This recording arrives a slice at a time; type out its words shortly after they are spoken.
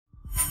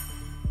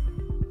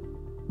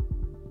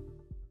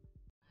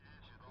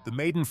The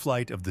maiden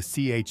flight of the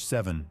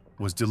CH-7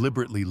 was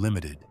deliberately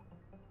limited,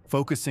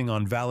 focusing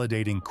on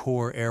validating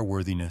core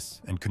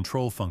airworthiness and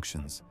control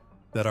functions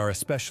that are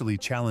especially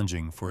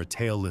challenging for a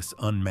tailless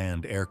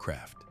unmanned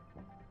aircraft.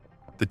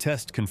 The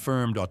test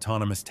confirmed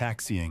autonomous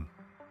taxiing,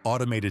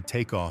 automated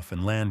takeoff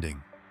and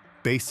landing,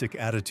 basic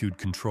attitude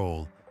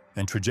control,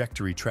 and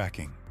trajectory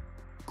tracking,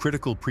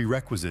 critical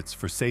prerequisites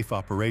for safe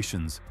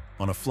operations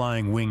on a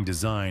flying wing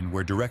design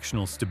where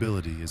directional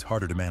stability is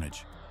harder to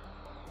manage.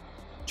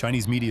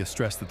 Chinese media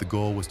stressed that the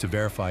goal was to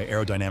verify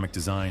aerodynamic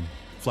design,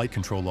 flight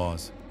control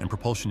laws, and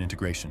propulsion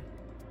integration,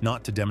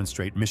 not to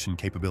demonstrate mission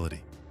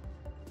capability.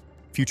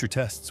 Future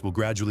tests will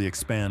gradually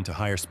expand to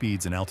higher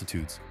speeds and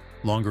altitudes,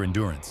 longer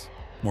endurance,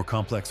 more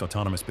complex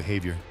autonomous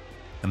behavior,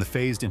 and the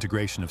phased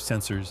integration of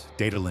sensors,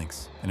 data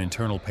links, and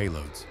internal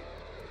payloads.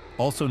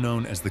 Also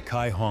known as the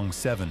Kai-Hong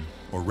 7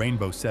 or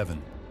Rainbow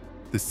 7,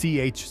 the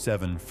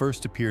CH-7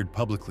 first appeared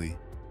publicly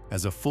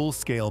as a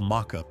full-scale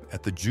mock-up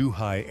at the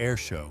Zhuhai Air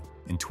Show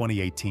in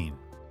 2018,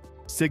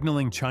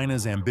 signaling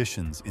China's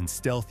ambitions in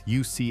stealth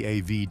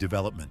UCAV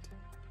development.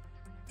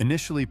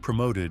 Initially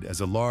promoted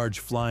as a large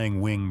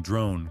flying wing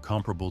drone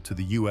comparable to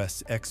the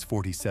US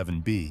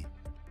X-47B,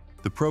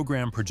 the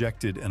program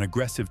projected an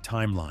aggressive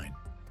timeline.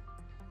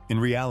 In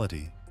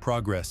reality,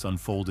 progress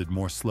unfolded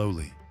more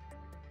slowly,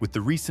 with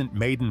the recent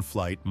maiden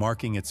flight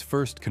marking its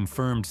first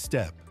confirmed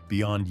step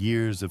beyond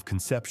years of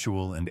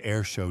conceptual and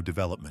airshow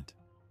development.